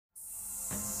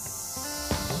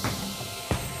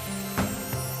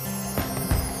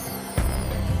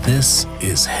This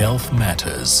is Health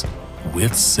Matters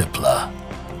with Cipla.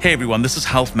 Hey everyone, this is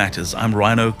Health Matters. I'm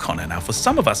Ryan O'Connor. Now, for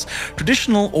some of us,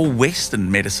 traditional or Western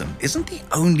medicine isn't the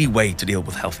only way to deal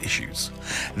with health issues.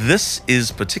 This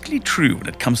is particularly true when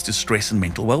it comes to stress and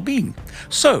mental well-being.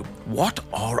 So, what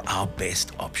are our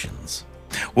best options?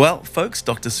 Well, folks,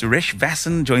 Dr. Suresh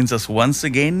Vassan joins us once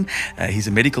again. He's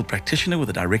a medical practitioner with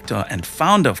the director and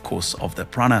founder, of course, of the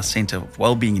Prana Center of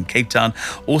Wellbeing in Cape Town,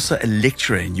 also a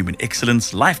lecturer in human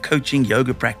excellence, life coaching,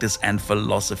 yoga practice, and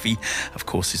philosophy. Of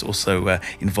course, he's also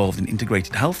involved in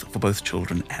integrated health for both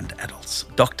children and adults.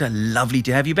 Doctor, lovely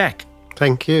to have you back.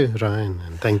 Thank you, Ryan,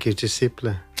 and thank you to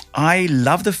Cipla. I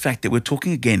love the fact that we're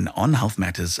talking again on Health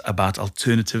Matters about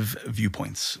alternative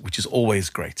viewpoints, which is always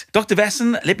great. Dr.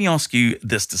 Vassan, let me ask you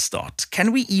this to start.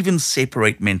 Can we even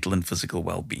separate mental and physical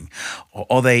well-being, or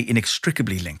are they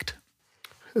inextricably linked?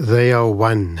 They are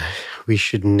one. We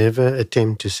should never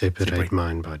attempt to separate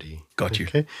mind-body. Got you.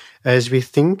 Okay? As we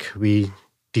think, we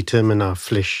determine our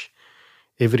flesh.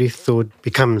 Every thought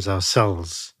becomes our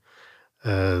cells.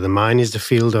 The mind is the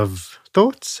field of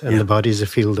thoughts, and the body is a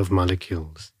field of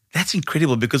molecules. That's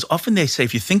incredible, because often they say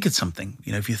if you think it's something,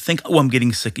 if you think, oh, I'm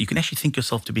getting sick, you can actually think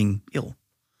yourself to being ill.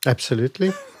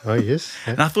 Absolutely. Oh, yes.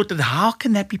 And I thought that how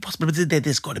can that be possible? But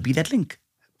there's got to be that link.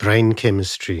 Brain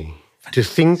chemistry. To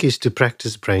think is to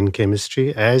practice brain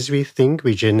chemistry. As we think,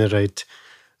 we generate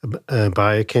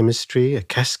biochemistry, a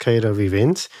cascade of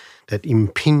events that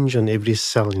impinge on every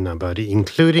cell in our body,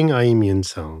 including our immune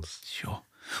cells. Sure.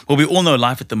 Well, we all know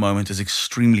life at the moment is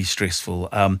extremely stressful.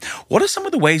 What are some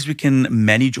of the ways we can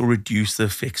manage or reduce the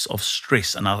effects of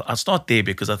stress? And I'll start there,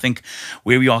 because I think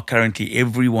where we are currently,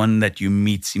 everyone that you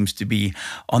meet seems to be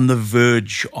on the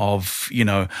verge of,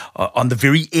 on the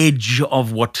very edge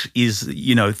of what is,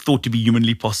 thought to be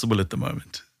humanly possible at the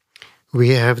moment.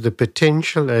 We have the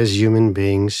potential as human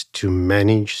beings to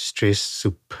manage stress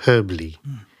superbly.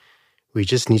 We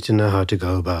just need to know how to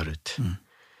go about it.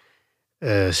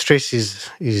 Stress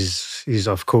is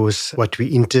of course what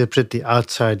we interpret the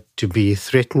outside to be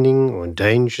threatening or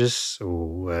dangerous,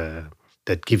 or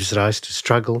that gives rise to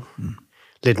struggle.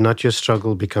 Let not your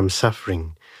struggle become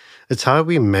suffering. It's how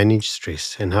we manage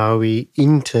stress and how we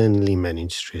internally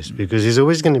manage stress, because there's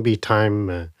always going to be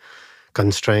time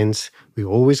constraints. We're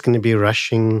always going to be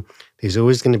rushing. There's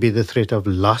always going to be the threat of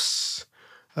loss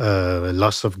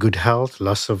of good health,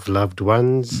 loss of loved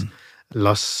ones,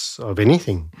 loss of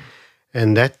anything.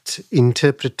 And that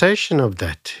interpretation of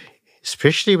that,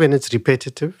 especially when it's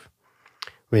repetitive,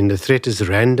 when the threat is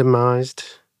randomized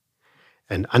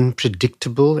and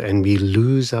unpredictable, and we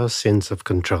lose our sense of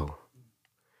control.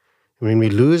 When we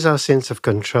lose our sense of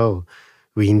control,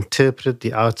 we interpret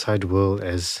the outside world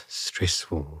as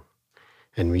stressful.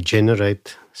 And we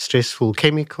generate stressful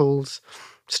chemicals,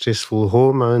 stressful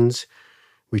hormones,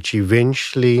 which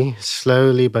eventually,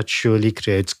 slowly but surely,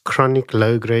 creates chronic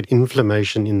low-grade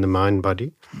inflammation in the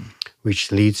mind-body,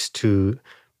 which leads to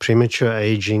premature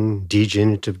aging,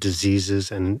 degenerative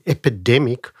diseases, and an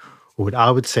epidemic, or what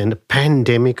I would say a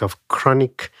pandemic of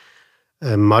chronic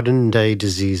modern-day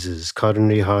diseases,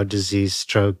 coronary heart disease,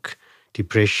 stroke,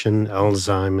 depression,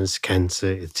 Alzheimer's,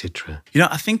 cancer, etc.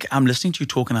 I think I'm listening to you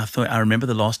talk, and I remember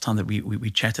the last time that we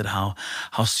chatted how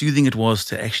soothing it was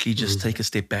to actually just take a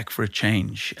step back for a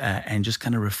change and just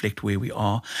kind of reflect where we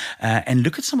are and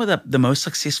look at some of the most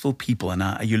successful people. And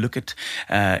you look at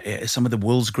some of the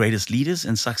world's greatest leaders,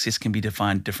 and success can be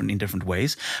defined in different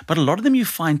ways. But a lot of them you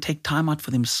find take time out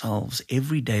for themselves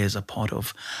every day as a part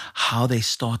of how they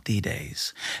start their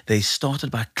days. They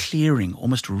started by clearing,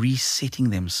 almost resetting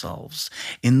themselves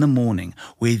in the morning,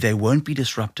 where they won't be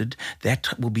disrupted.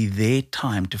 That will be their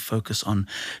time to focus on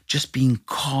just being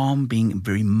calm, being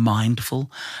very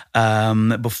mindful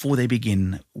before they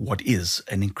begin what is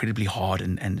an incredibly hard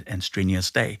and strenuous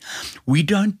day. We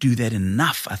don't do that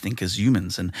enough, I think, as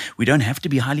humans, and we don't have to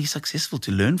be highly successful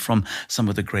to learn from some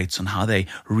of the greats on how they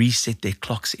reset their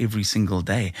clocks every single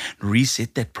day,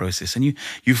 reset that process. And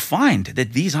you find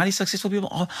that these highly successful people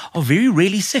are very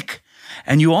rarely sick.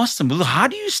 And you ask them, well, how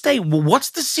do you stay? Well,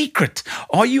 what's the secret?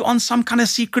 Are you on some kind of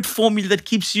secret formula that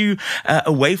keeps you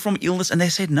away from illness? And they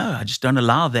said, no, I just don't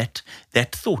allow that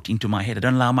thought into my head. I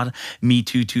don't allow me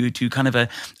to kind of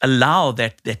allow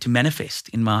that to manifest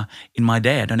in my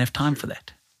day. I don't have time for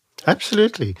that.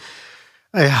 Absolutely.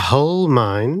 A whole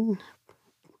mind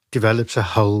develops a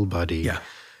whole body. Yeah.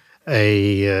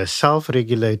 A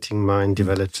self-regulating mind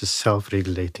develops a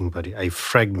self-regulating body. A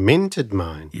fragmented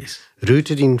mind,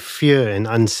 rooted in fear and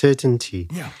uncertainty,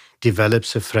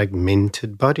 develops a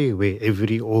fragmented body where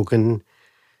every organ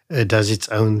does its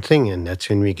own thing, and that's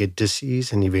when we get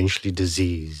dis-ease and eventually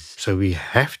disease. So we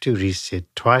have to reset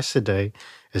twice a day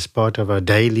as part of our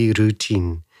daily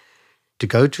routine to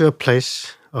go to a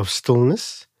place of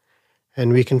stillness.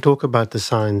 And we can talk about the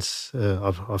science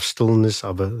of stillness,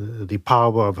 of the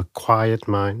power of a quiet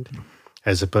mind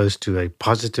as opposed to a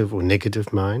positive or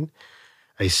negative mind.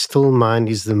 A still mind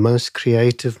is the most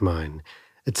creative mind.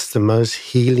 It's the most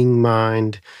healing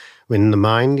mind. When the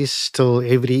mind is still,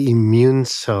 every immune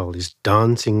cell is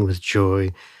dancing with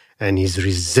joy and is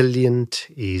resilient,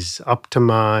 is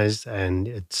optimized, and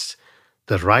it's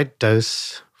the right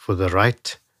dose for the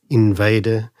right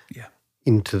invader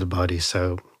into the body.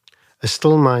 So a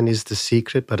still mind is the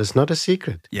secret, but it's not a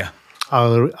secret. Yeah.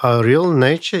 Our real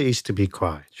nature is to be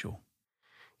quiet. Sure.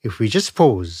 If we just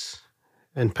pause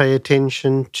and pay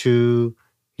attention to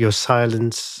your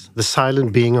silence, the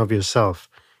silent being of yourself,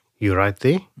 you're right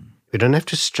there. We don't have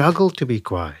to struggle to be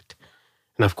quiet.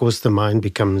 And of course, the mind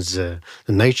becomes, the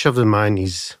nature of the mind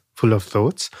is full of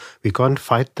thoughts. We can't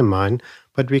fight the mind,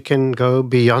 but we can go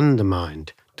beyond the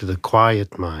mind to the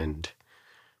quiet mind.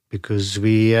 Because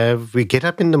we get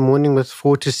up in the morning with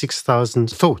 4,000 to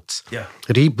 6,000 thoughts,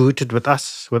 rebooted with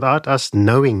us, without us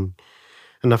knowing.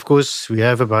 And of course, we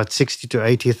have about 60,000 to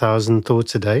 80,000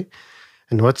 thoughts a day.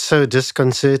 And what's so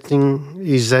disconcerting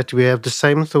is that we have the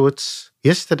same thoughts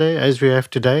yesterday as we have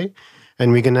today,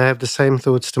 and we're going to have the same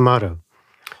thoughts tomorrow.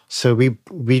 So we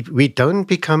don't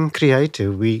become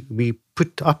creative. We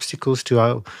put obstacles to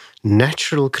our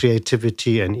natural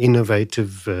creativity and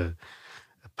innovative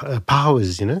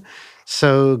powers,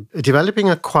 So developing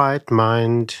a quiet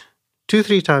mind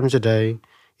 2-3 times a day,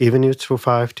 even if it's for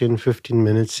 5, 10, 15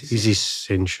 minutes, is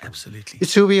essential. Absolutely.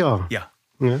 It's who we are. Yeah.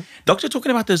 Yeah. Doctor, talking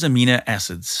about those amino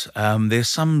acids, there's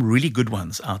some really good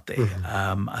ones out there.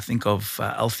 I think of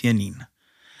L-theanine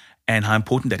and how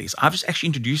important that is. I've just actually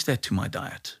introduced that to my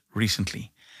diet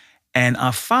recently. And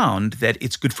I found that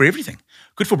it's good for everything.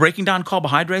 Good for breaking down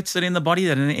carbohydrates that are in the body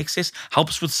that are in excess,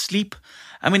 helps with sleep.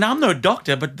 I mean, I'm no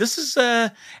doctor, but this is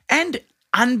and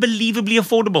unbelievably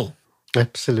affordable.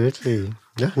 Absolutely.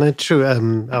 Yeah, no, true.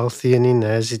 L-theanine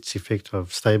has its effect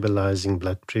of stabilizing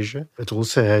blood pressure. It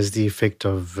also has the effect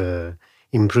of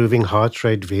improving heart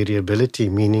rate variability,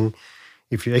 meaning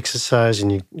if you exercise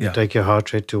and you take your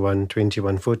heart rate to 120,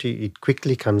 140, it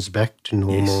quickly comes back to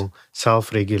normal,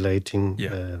 self-regulating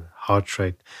heart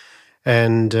rate.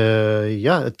 And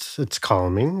it's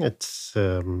calming.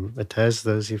 It has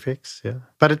those effects,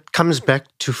 But it comes back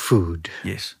to food.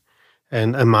 Yes.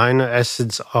 And amino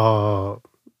acids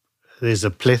there's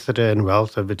a plethora and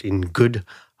wealth of it in good,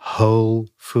 whole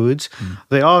foods.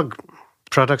 There are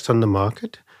products on the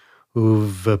market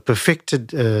who've perfected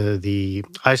the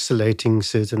isolating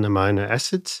certain amino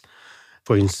acids,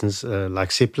 for instance, like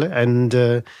Cipla, and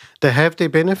they have their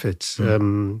benefits.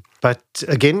 But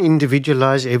again,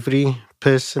 individualize. Every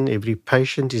person, every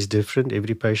patient is different.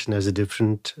 Every patient has a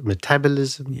different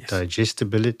metabolism,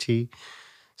 digestibility.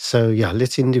 So,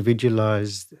 let's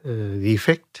individualize the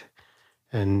effect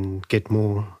and get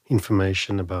more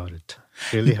information about it.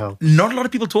 Really helps. Not a lot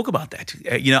of people talk about that.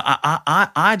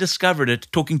 I discovered it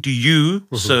talking to you,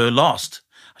 Sir Last.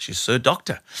 She's Sir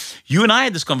Doctor. You and I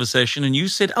had this conversation and you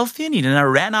said L-theanine, and I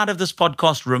ran out of this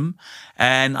podcast room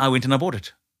and I went and I bought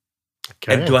it.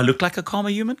 Okay. And do I look like a calmer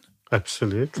human?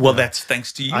 Absolutely. Well, that's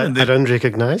thanks to you. I don't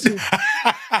recognize you.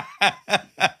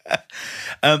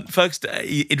 Folks,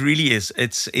 it really is.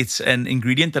 It's an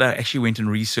ingredient that I actually went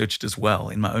and researched as well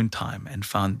in my own time and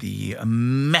found the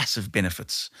massive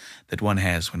benefits that one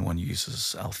has when one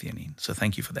uses L-theanine. So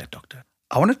thank you for that, Doctor.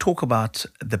 I want to talk about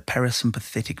the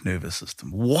parasympathetic nervous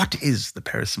system. What is the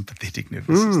parasympathetic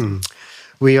nervous system?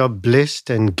 We are blessed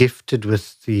and gifted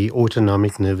with the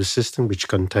autonomic nervous system, which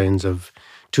contains of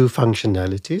 2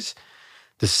 functionalities,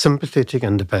 the sympathetic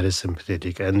and the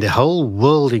parasympathetic. And the whole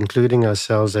world, including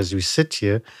ourselves as we sit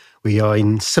here, we are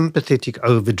in sympathetic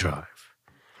overdrive.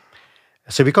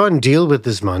 So we can't deal with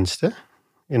this monster,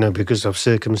 because of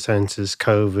circumstances,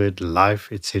 COVID,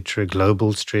 life, etc.,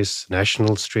 global stress,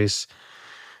 national stress.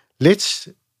 Let's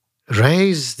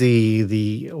raise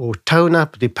or tone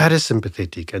up the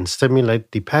parasympathetic and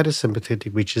stimulate the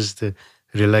parasympathetic, which is the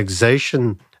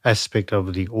relaxation aspect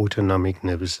of the autonomic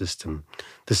nervous system.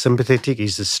 The sympathetic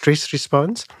is the stress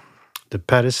response. The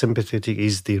parasympathetic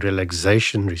is the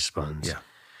relaxation response. Yeah.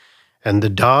 And the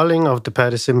darling of the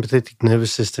parasympathetic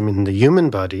nervous system in the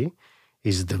human body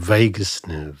is the vagus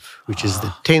nerve, which is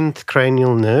the 10th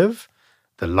cranial nerve,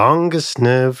 the longest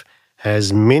nerve,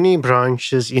 has many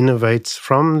branches, innervates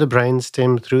from the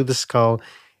brainstem through the skull,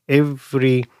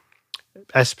 every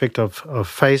aspect of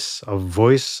face, of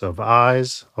voice, of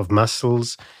eyes, of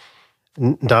muscles,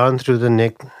 down through the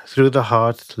neck, through the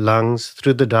heart, lungs,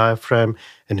 through the diaphragm,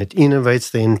 and it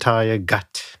innervates the entire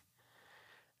gut.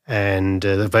 And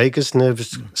the vagus nerve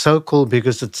is so cool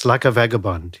because it's like a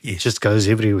vagabond. Yes. It just goes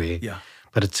everywhere. Yeah.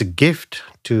 But it's a gift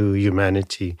to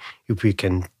humanity. If we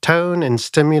can tone and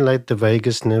stimulate the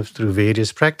vagus nerve through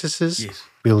various practices, Yes.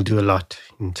 we'll do a lot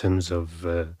in terms of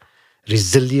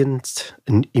resilient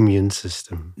and immune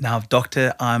system. Now,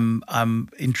 Doctor, I'm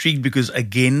intrigued because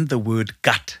again the word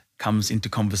gut comes into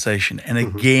conversation, and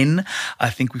again I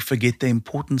think we forget the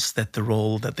importance that the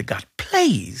role that the gut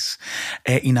plays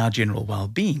in our general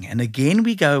well-being. And again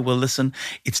we go, well, listen,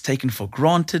 it's taken for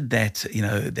granted that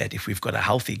that if we've got a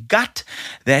healthy gut,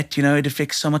 that it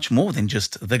affects so much more than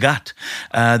just the gut.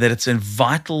 That it's a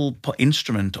vital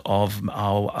instrument of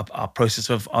our process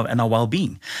of and our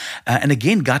well-being. And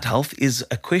again, gut health is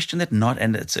a question that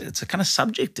it's a kind of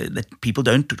subject that people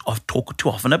don't talk too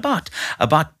often about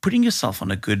putting yourself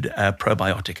on a good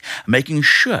probiotic, making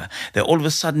sure that all of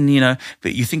a sudden,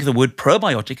 you think of the word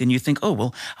probiotic and you think, oh,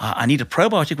 well, I need a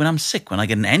probiotic when I'm sick. When I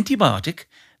get an antibiotic,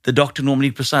 the doctor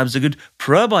normally prescribes a good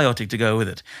probiotic to go with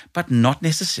it, but not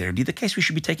necessarily the case. We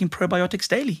should be taking probiotics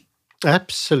daily.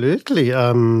 Absolutely.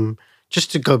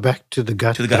 Just to go back to the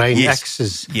gut-brain yes.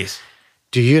 axis. Yes.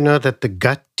 Do you know that the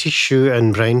gut tissue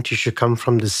and brain tissue come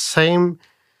from the same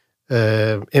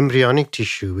embryonic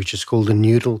tissue, which is called the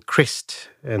neural crest,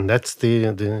 and that's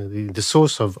the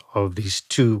source of these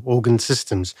two organ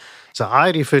systems. So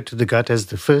I refer to the gut as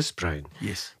the first brain,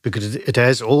 Yes. because it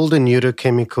has all the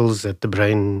neurochemicals that the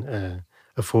brain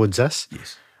affords us: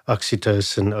 Yes.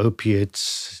 oxytocin,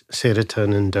 opiates,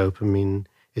 serotonin, dopamine,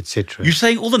 etc. You're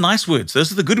saying all the nice words. Those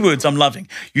are the good words I'm loving.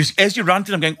 As you run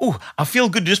through, I'm going, oh, I feel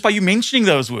good just by you mentioning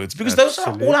those words, because those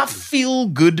are all our feel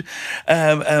good.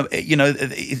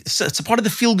 It's a part of the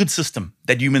feel good system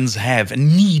that humans have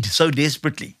and need so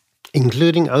desperately.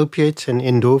 Including opiates and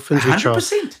endorphins, which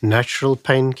 100%. are natural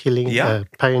pain-killing, Yeah.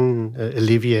 pain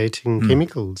alleviating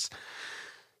chemicals.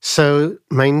 So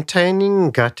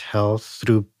maintaining gut health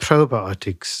through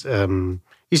probiotics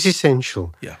is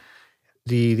essential. Yeah.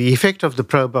 The effect of the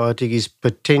probiotic is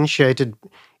potentiated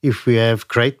if we have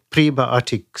great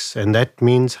prebiotics, and that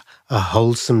means a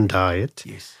wholesome diet,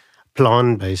 Yes.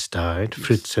 plant-based diet,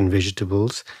 fruits and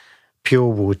vegetables, pure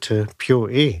water, pure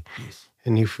air. Yes.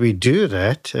 And if we do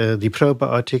that, the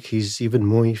probiotic is even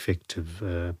more effective,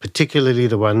 particularly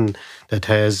the one that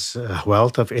has a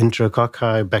wealth of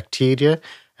enterococci bacteria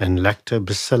and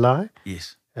lactobacilli.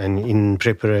 Yes. And in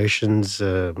preparations,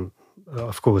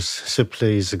 of course, Cipla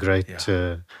is a great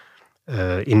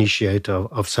initiator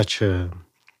of such a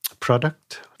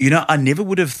product. I never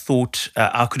would have thought,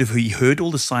 I could have heard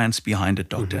all the science behind it,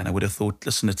 Doctor, and I would have thought,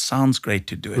 listen, it sounds great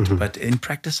to do it. But in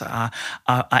practice, I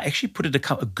actually put it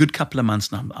a good couple of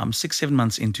months now. I'm 6-7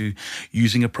 months into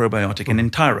using a probiotic, and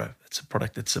Entiro, it's a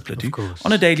product that Cipla do,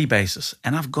 on a daily basis.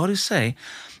 And I've got to say,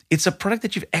 it's a product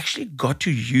that you've actually got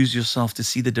to use yourself to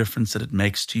see the difference that it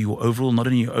makes to your overall, not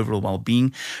only your overall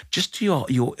well-being, just to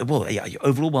your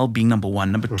overall well-being, number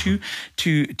one. Number two,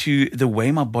 to the way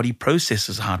my body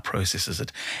processes how it processes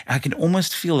it. I can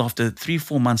almost feel after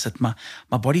 3-4 months that my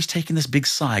body's taking this big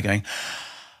sigh going,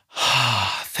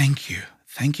 thank you.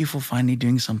 Thank you for finally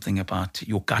doing something about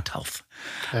your gut health.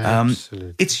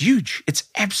 Absolutely. It's huge. It's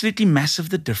absolutely massive,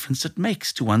 the difference it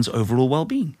makes to one's overall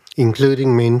well-being.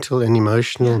 Including mental and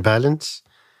emotional balance.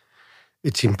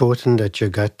 It's important that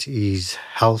your gut is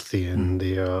healthy, and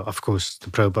of course, the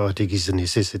probiotic is a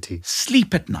necessity.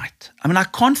 Sleep at night. I mean, I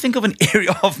can't think of an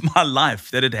area of my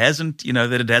life that it hasn't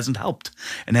helped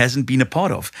and hasn't been a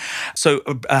part of. So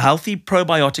a healthy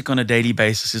probiotic on a daily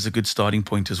basis is a good starting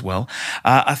point as well.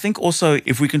 I think also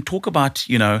if we can talk about,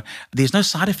 there's no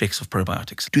side effects of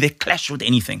probiotics. Do they clash with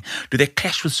anything? Do they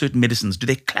clash with certain medicines? Do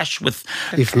they clash with...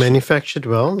 If manufactured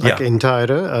well, like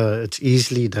Entiro, it's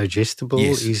easily digestible,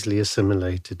 Yes. easily assimilated.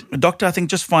 Doctor, I think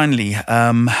just finally,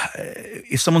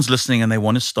 if someone's listening and they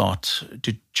want to start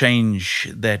to change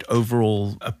that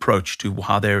overall approach to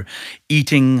how they're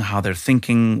eating, how they're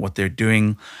thinking, what they're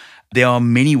doing, there are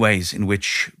many ways in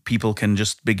which people can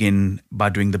just begin by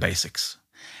doing the basics.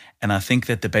 And I think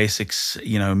that the basics,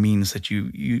 means that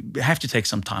you have to take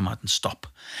some time out and stop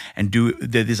and do.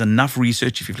 There's enough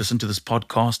research. If you've listened to this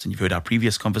podcast and you've heard our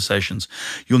previous conversations,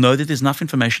 you'll know that there's enough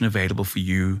information available for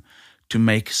you to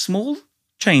make small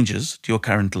changes to your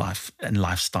current life and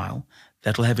lifestyle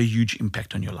that will have a huge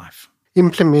impact on your life.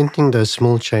 Implementing those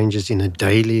small changes in a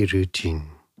daily routine,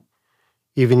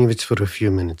 even if it's for a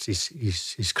few minutes,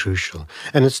 is crucial.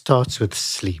 And it starts with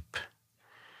sleep.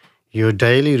 Your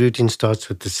daily routine starts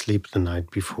with the sleep the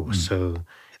night before. So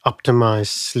optimize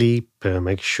sleep,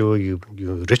 make sure you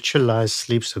ritualize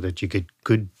sleep so that you get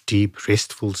good, deep,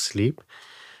 restful sleep.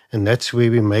 And that's where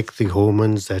we make the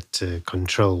hormones that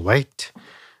control weight,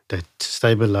 that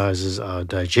stabilizes our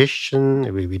digestion,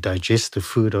 where we digest the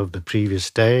food of the previous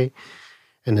day,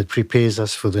 and it prepares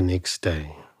us for the next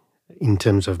day in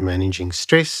terms of managing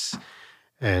stress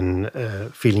and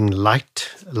feeling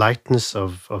lightness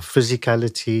of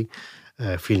physicality,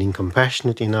 feeling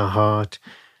compassionate in our heart,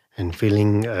 and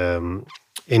feeling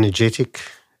energetic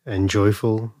and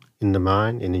joyful in the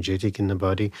mind, energetic in the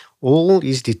body. All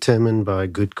is determined by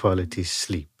good quality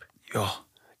sleep. Yeah.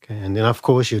 Okay, and then, of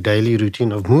course, your daily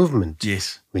routine of movement.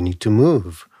 Yes. We need to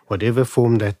move, whatever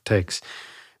form that takes.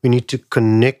 We need to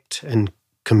connect and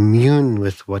commune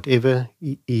with whatever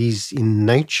is in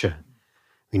nature.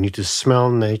 We need to smell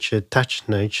nature, touch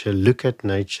nature, look at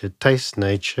nature, taste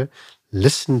nature,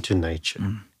 listen to nature.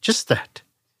 Just that.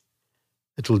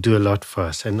 It will do a lot for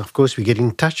us. And of course, we get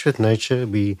in touch with nature.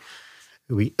 We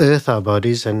earth our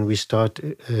bodies and we start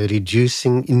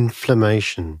reducing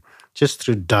inflammation just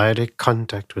through direct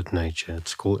contact with nature.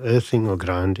 It's called earthing or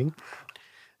grounding.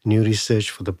 New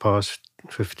research for the past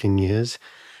 15 years.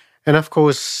 And of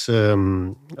course,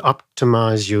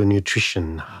 optimize your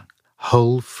nutrition.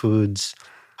 Whole foods,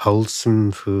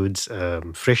 wholesome foods,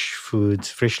 fresh foods,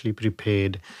 freshly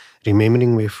prepared.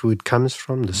 Remembering where food comes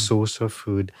from, the source of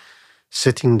food.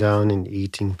 Sitting down and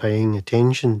eating, paying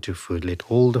attention to food.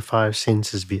 Let all the 5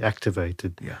 senses be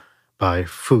activated by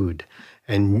food.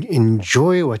 And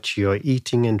enjoy what you are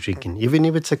eating and drinking. Even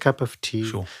if it's a cup of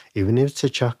tea, even if it's a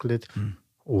chocolate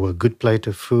or a good plate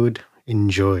of food,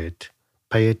 enjoy it.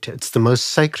 Pay it. It's the most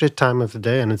sacred time of the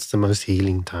day and it's the most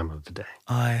healing time of the day.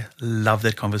 I love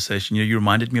that conversation. You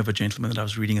reminded me of a gentleman that I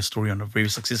was reading a story on, a very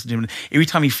successful gentleman. Every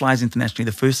time he flies internationally,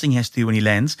 the first thing he has to do when he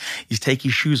lands is take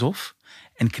his shoes off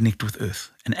and connect with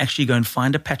earth, and actually go and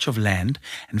find a patch of land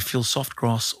and feel soft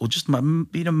grass or just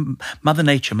Mother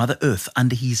Nature, Mother Earth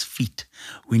under his feet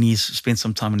when he's spent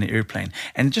some time in an airplane.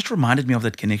 And it just reminded me of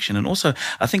that connection. And also,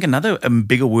 I think another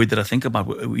bigger word that I think about,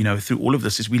 through all of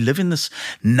this is we live in this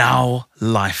now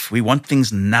life. We want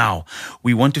things now.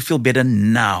 We want to feel better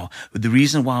now. The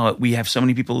reason why we have so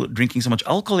many people drinking so much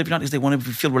alcohol every night is they want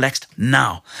to feel relaxed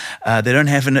now. They don't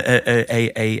have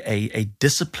a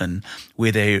discipline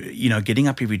where they're, getting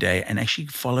up every day and actually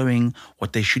following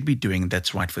what they should be doing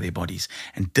that's right for their bodies.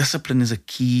 And discipline is a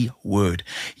key word.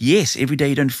 Yes, every day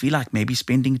you don't feel like maybe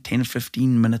spending 10 or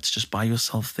 15 minutes just by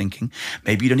yourself thinking.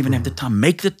 Maybe you don't even have the time.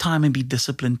 Make the time and be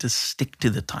disciplined to stick to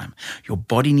the time. Your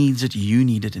body needs it, you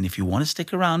need it. And if you want to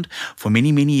stick around for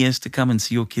many, many years to come and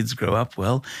see your kids grow up,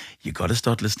 well, you got to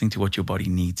start listening to what your body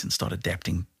needs and start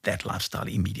adapting that lifestyle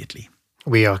immediately.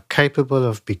 We are capable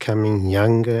of becoming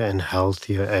younger and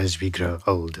healthier as we grow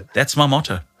older. That's my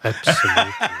motto.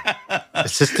 Absolutely.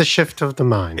 It's just a shift of the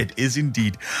mind. It is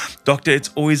indeed. Doctor,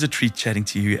 it's always a treat chatting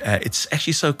to you. It's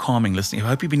actually so calming listening. I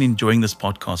hope you've been enjoying this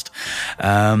podcast.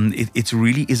 It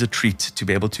really is a treat to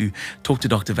be able to talk to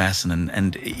Dr. Vasson.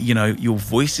 And your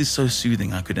voice is so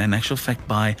soothing. I could, in actual fact,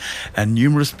 buy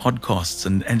numerous podcasts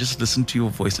and just listen to your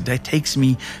voice. That takes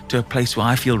me to a place where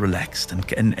I feel relaxed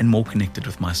and more connected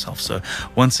with myself. So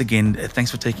once again, thanks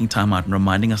for taking time out and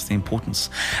reminding us the importance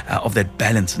of that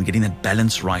balance and getting that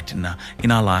balance right in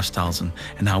our lifestyles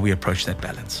and how we approach that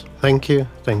balance. Thank you.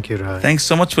 Thank you, Ryan. Thanks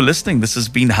so much for listening. This has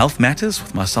been Health Matters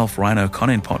with myself, Ryan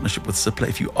O'Connor, in partnership with Cipla.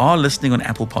 If you are listening on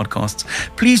Apple Podcasts,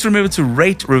 please remember to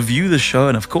rate, review the show,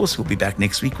 and of course, we'll be back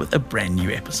next week with a brand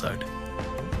new episode.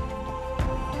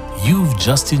 You've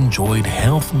just enjoyed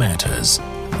Health Matters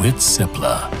with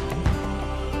Cipla.